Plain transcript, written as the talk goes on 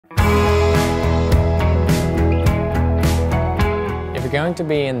going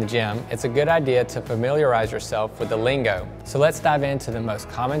to be in the gym, it's a good idea to familiarize yourself with the lingo. So let's dive into the most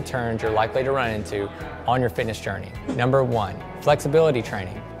common terms you're likely to run into on your fitness journey. Number 1, flexibility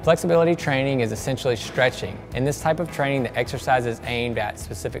training. Flexibility training is essentially stretching. In this type of training, the exercise is aimed at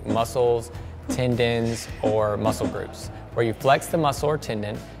specific muscles, tendons, or muscle groups, where you flex the muscle or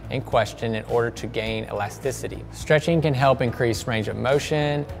tendon in question in order to gain elasticity. Stretching can help increase range of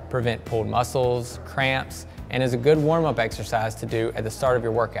motion, prevent pulled muscles, cramps, and is a good warm-up exercise to do at the start of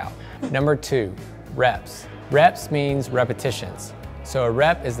your workout. Number 2, reps. Reps means repetitions. So a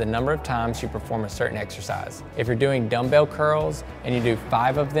rep is the number of times you perform a certain exercise. If you're doing dumbbell curls and you do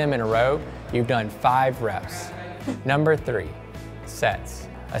 5 of them in a row, you've done 5 reps. Number 3, sets.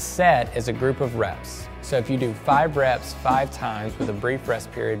 A set is a group of reps. So if you do 5 reps 5 times with a brief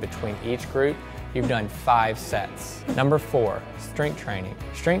rest period between each group, you've done 5 sets. Number 4, strength training.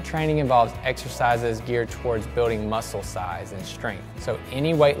 Strength training involves exercises geared towards building muscle size and strength. So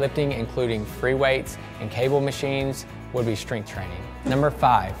any weightlifting, including free weights and cable machines, would be strength training. Number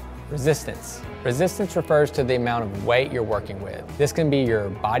 5, resistance. Resistance refers to the amount of weight you're working with. This can be your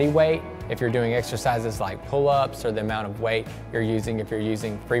body weight if you're doing exercises like pull-ups, or the amount of weight you're using if you're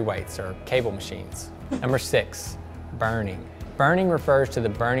using free weights or cable machines. Number 6, burning. Burning refers to the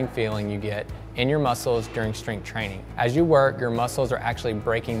burning feeling you get in your muscles during strength training. As you work, your muscles are actually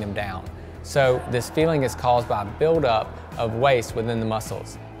breaking them down. So this feeling is caused by a buildup of waste within the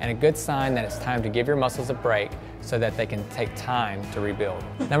muscles, and a good sign that it's time to give your muscles a break so that they can take time to rebuild.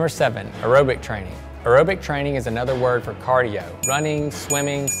 Number 7, aerobic training. Aerobic training is another word for cardio. Running,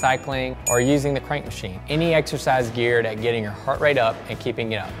 swimming, cycling, or using the crank machine. Any exercise geared at getting your heart rate up and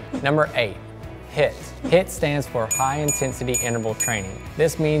keeping it up. Number 8, HIIT. HIIT stands for high intensity interval training.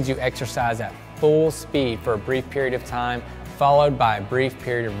 This means you exercise at full speed for a brief period of time, followed by a brief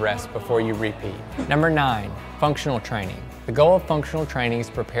period of rest before you repeat. Number 9, functional training. The goal of functional training is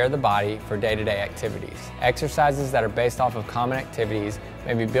to prepare the body for day-to-day activities. Exercises that are based off of common activities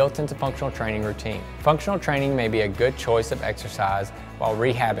may be built into functional training routine. Functional training may be a good choice of exercise while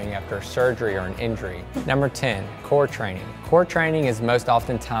rehabbing after surgery or an injury. Number 10, core training. Core training is most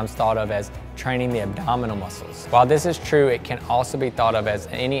oftentimes thought of as training the abdominal muscles. While this is true, it can also be thought of as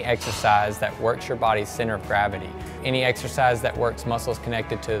any exercise that works your body's center of gravity. Any exercise that works muscles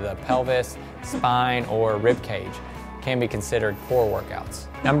connected to the pelvis, spine, or rib cage can be considered core workouts.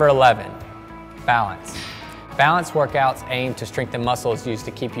 Number 11, balance. Balance workouts aim to strengthen muscles used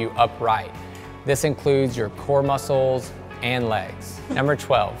to keep you upright. This includes your core muscles and legs. Number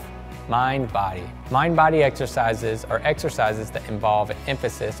 12, mind-body. Mind-body exercises are exercises that involve an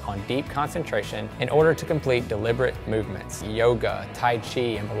emphasis on deep concentration in order to complete deliberate movements. Yoga, Tai Chi,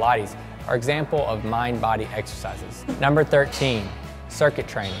 and Pilates are examples of mind-body exercises. Number 13, circuit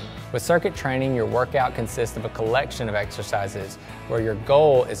training. With circuit training, your workout consists of a collection of exercises where your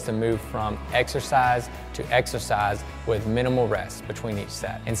goal is to move from exercise to exercise with minimal rest between each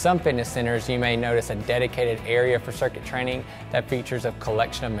set. In some fitness centers, you may notice a dedicated area for circuit training that features a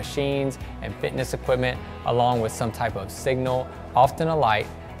collection of machines and fitness equipment along with some type of signal, often a light,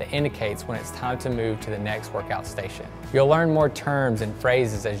 that indicates when it's time to move to the next workout station. You'll learn more terms and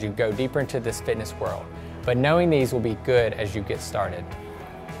phrases as you go deeper into this fitness world, but knowing these will be good as you get started.